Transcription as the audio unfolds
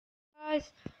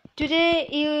Guys, today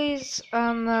is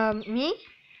me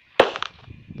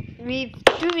with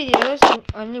two videos in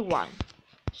only one.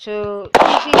 So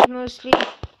this is mostly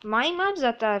my maps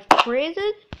that I've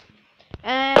created,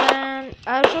 and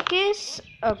I'll showcase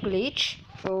a glitch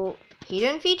or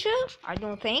hidden feature, I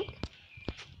don't think.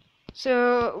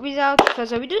 So without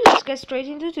further ado, let's get straight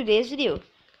into today's video.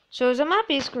 So the map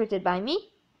is created by me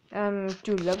to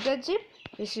log.zip.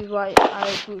 This is why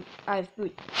I've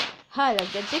put hi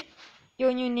log.zip.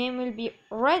 Your new name will be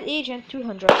Red Agent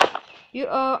 200. You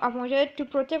are appointed to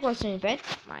protect Redstoneinvente,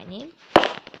 my name.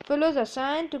 Follow the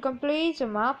sign to complete the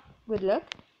map. Good luck.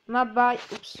 Map by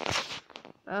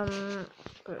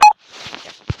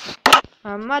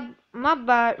map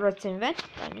by Redstoneinvente,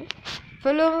 by me.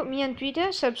 Follow me on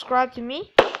Twitter. Subscribe to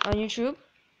me on YouTube.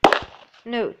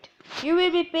 Note: you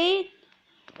will be paid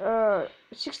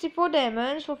 64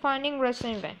 diamonds for finding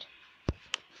Redstoneinvente.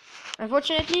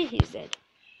 Unfortunately, he's dead.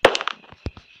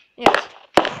 Yes.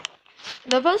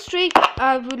 The first trick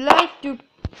I would like to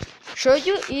show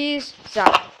you is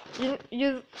that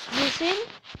you've seen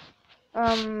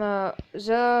the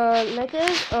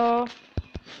letters are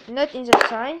not in the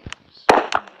sign.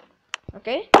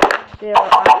 Okay, they are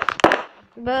out,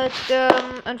 but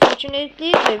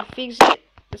unfortunately they fixed it.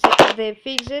 They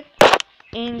fixed it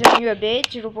in the new update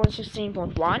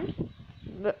 0.16.1.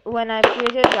 But when I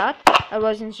created that, I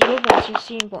was in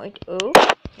 0.16.0.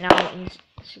 Now in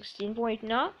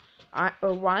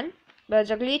 16.1, but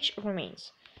the glitch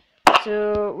remains.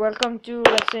 So welcome to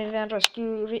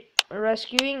Redstoneinvente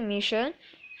rescuing mission.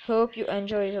 Hope you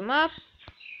enjoy the map.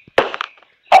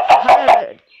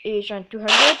 Hi Agent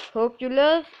 200. Hope you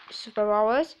love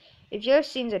superpowers. If you have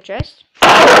seen the chest,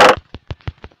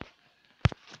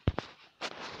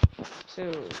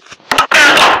 so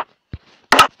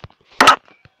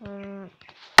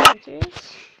it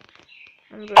is.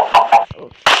 I'm going to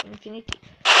infinity.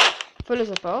 Follow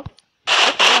the path.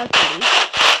 Okay, I'll tell you.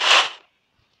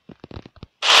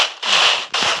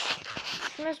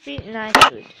 It must be nice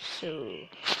wood. So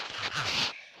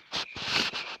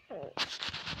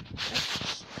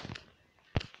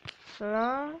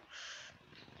slash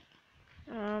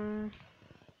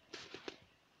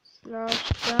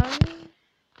done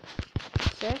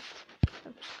set.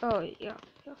 Oops. Oh yeah.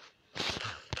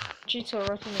 Cheats are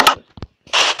rotten. Okay.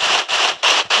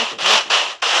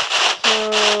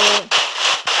 So,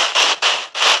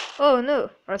 oh no,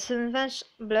 Redstoneinvente's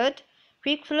blood.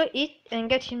 Quick, follow it and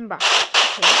get him back.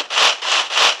 Okay.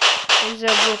 There's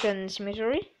a broken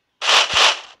cemetery.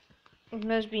 It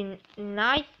must be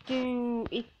night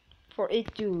for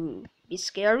it to be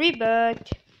scary,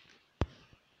 but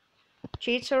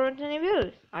cheats are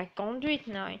untenable. I can't do it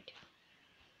night.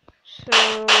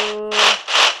 So the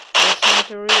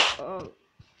cemetery. Oh.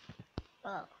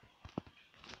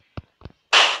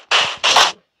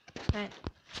 Man,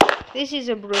 this is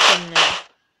a broken.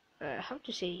 How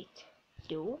to say it?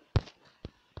 Door.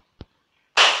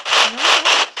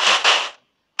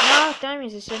 Now time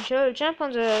is essential. Jump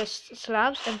on the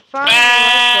slabs and find the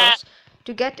right cross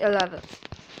to get a level.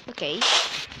 Okay.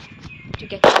 To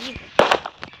get even.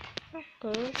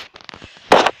 Okay.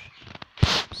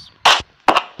 Oops.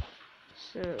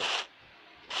 So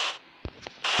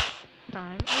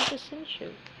time is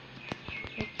essential.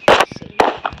 Let's see.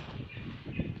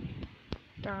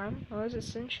 Time was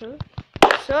essential.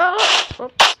 So,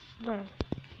 oops, don't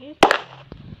hit.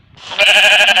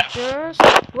 Just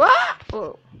what?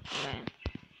 Oh man,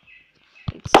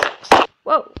 it sucks.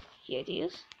 Whoa, here it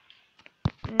is.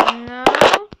 Now,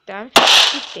 time to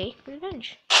take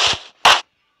revenge.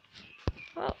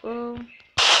 Oh,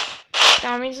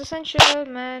 time is essential,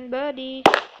 man, buddy,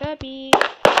 baby.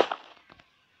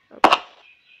 Okay.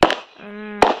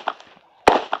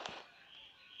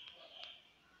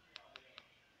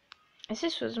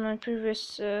 This was my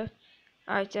previous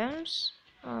items.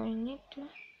 I need to.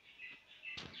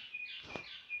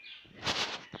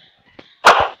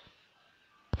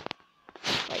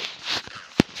 Wait.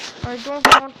 I don't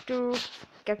want to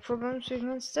get problems with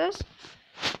monsters.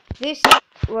 This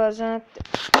wasn't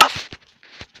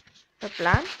a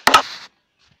plan.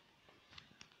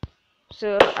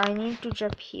 So I need to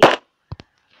jump here.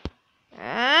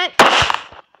 And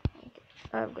okay,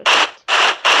 I've got it.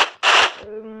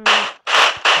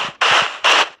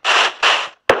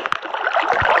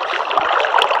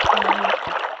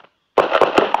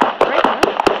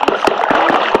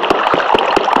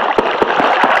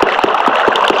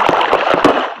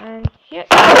 And here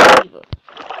we go.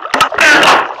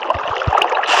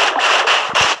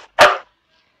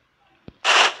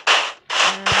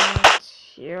 And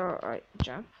here I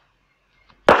jump.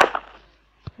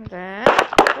 Then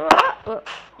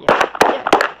yeah.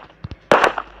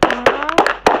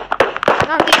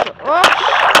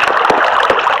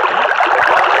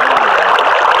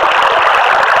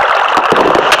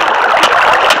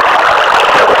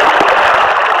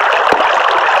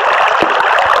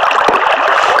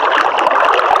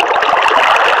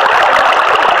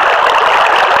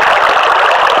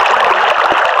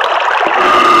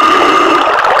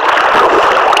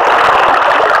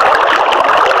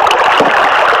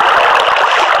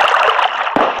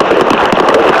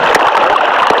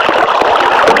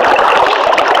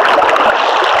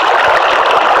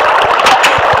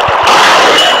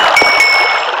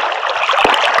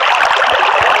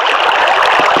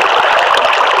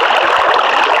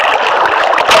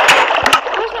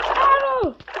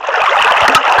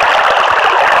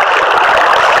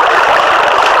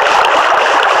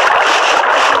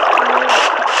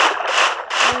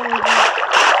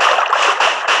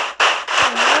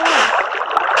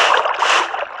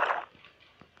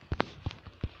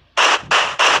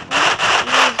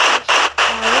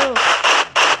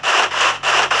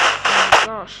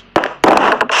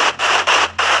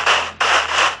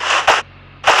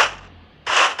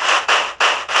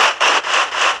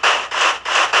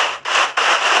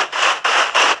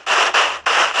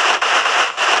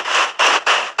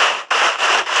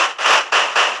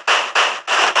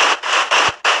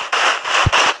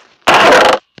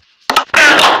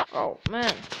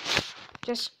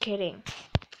 thing.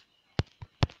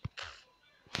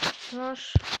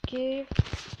 Rush, give,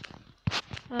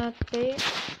 play,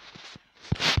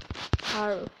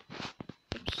 arrow.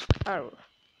 Oops, arrow.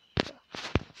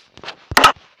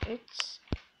 It's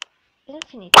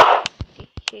infinite. Okay,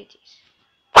 here it is.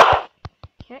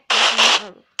 Okay, infinite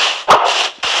arrow.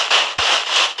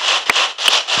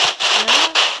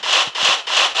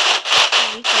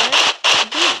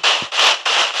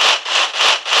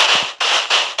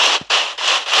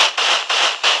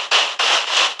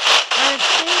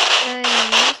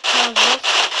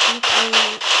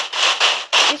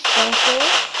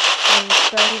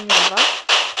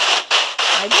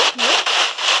 I don't know.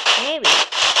 Maybe.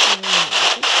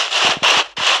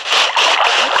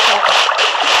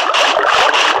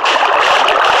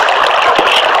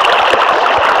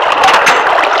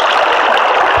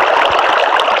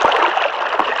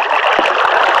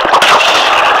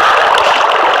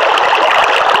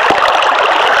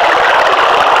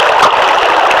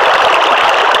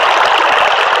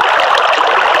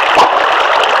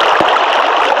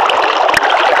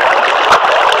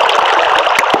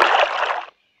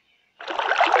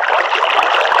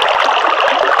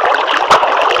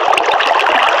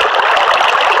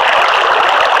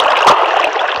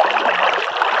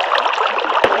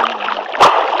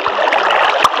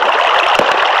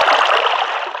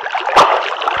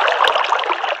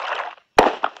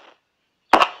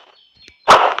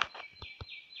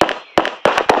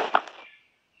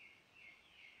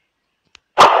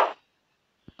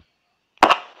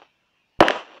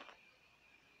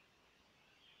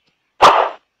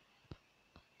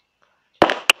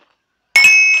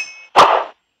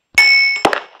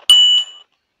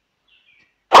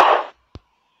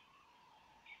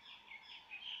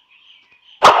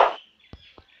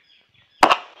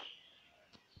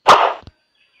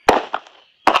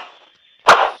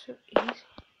 So easy.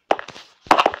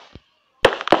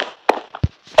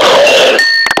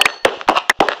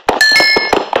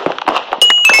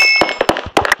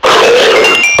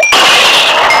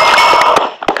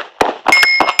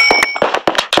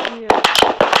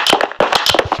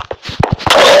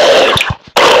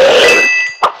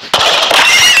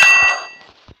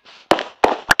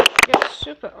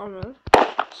 Super armor.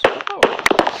 Super power.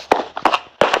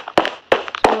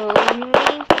 So we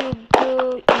need to go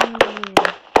in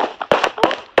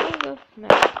the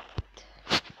map.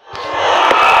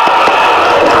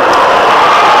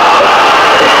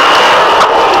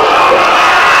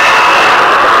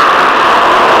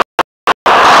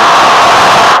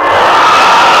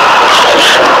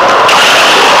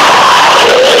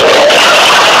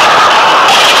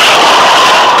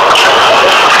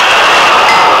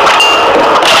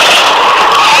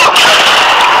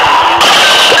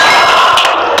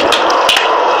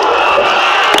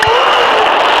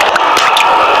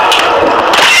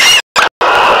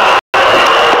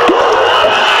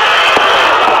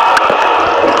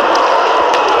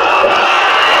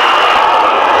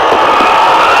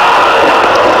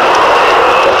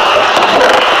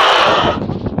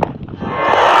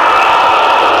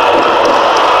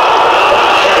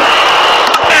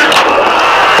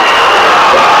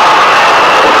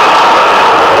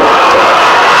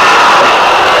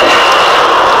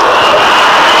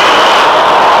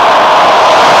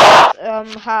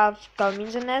 Have come in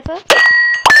the nether.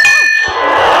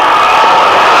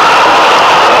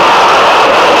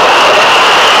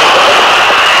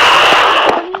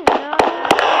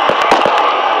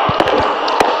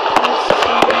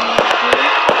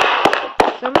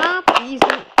 The map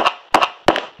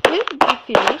will be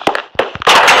finished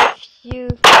if you.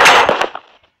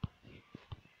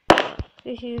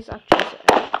 This is actually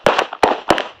the end.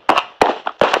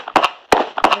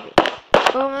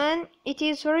 Comment, it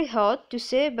is very hard to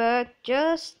say, but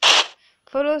just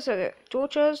follow the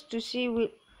torches to see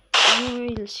what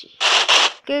you will see.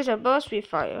 Kill the boss with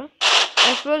fire.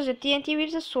 Explode the TNT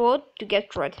with the sword to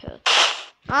get red heart.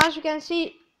 As you can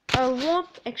see, I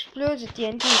won't explode the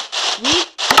TNT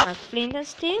with my flint and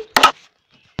steel,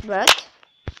 but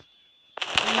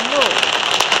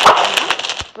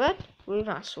with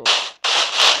my sword.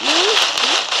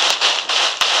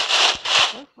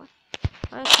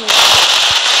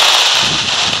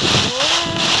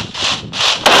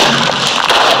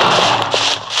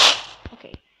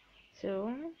 Okay,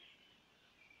 so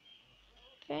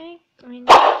okay, we need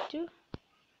to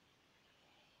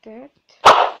that.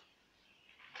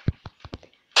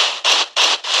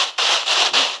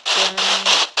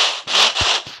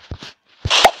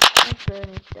 Let's burn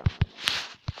it down.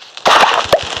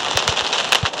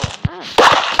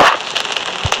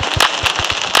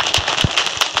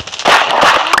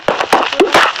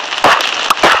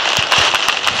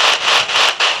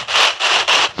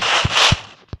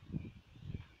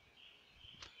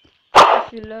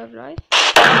 if you love life.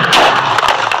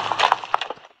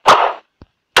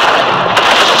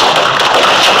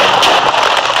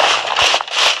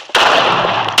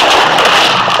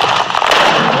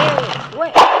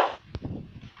 Wait.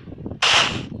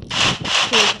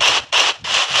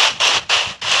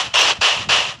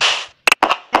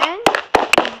 And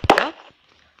what?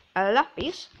 A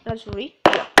lapis. That's really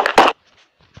yeah.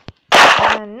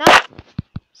 And now,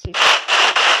 see,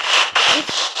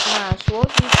 it's my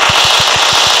sword.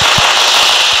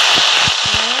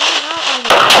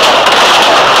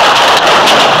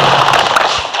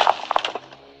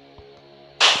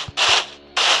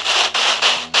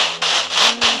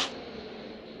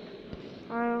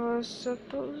 I was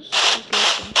supposed to get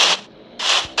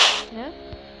something. Yeah?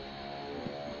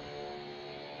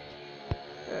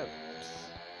 Oops.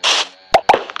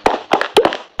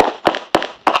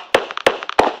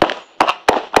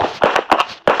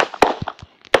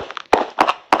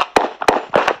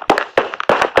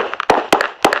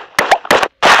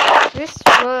 This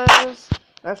was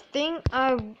a thing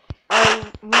I want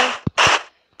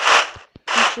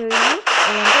to show you. I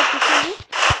wanted to show you.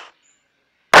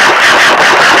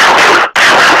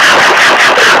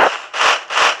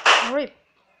 Rip.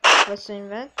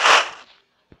 Redstoneinvente.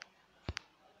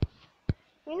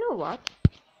 You know what?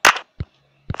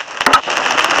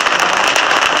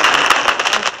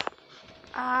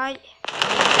 I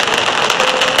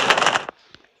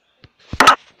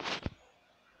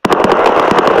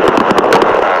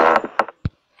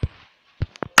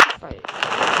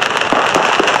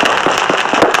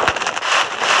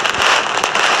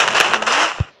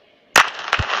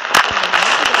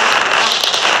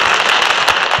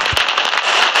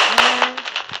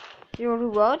your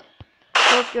reward.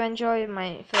 Hope you enjoy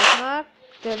my first map.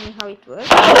 Tell me how it was.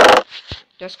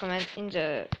 Just comment in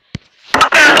the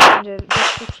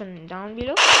description down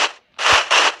below,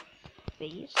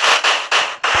 please.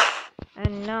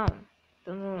 And now,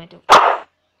 the moment of truth.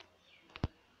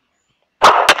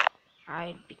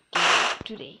 I'll begin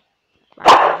today by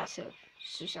myself.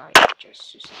 Suicide,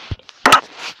 just suicide.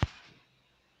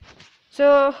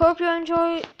 So hope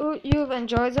you've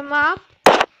enjoyed the map.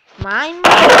 My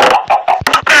map.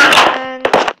 And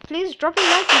please drop a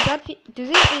like to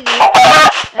this video.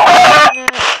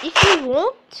 And if you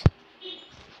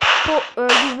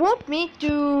want me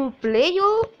to play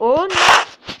your own map,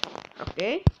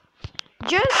 okay,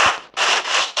 just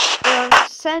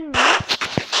send me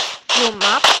your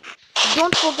map.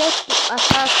 Don't forget to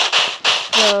attach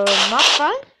the map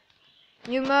file.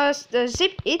 You must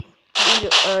zip it.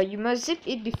 You must zip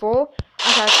it before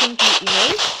attaching to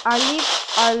email.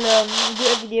 I'll do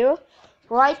a video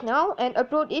right now and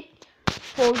upload it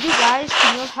for you guys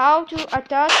to know how to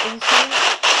attach and send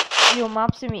your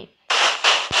map to me.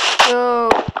 So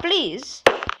please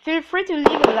feel free to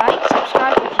leave a like,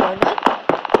 subscribe if you're not,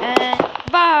 and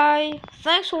bye.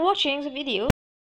 Thanks for watching the video.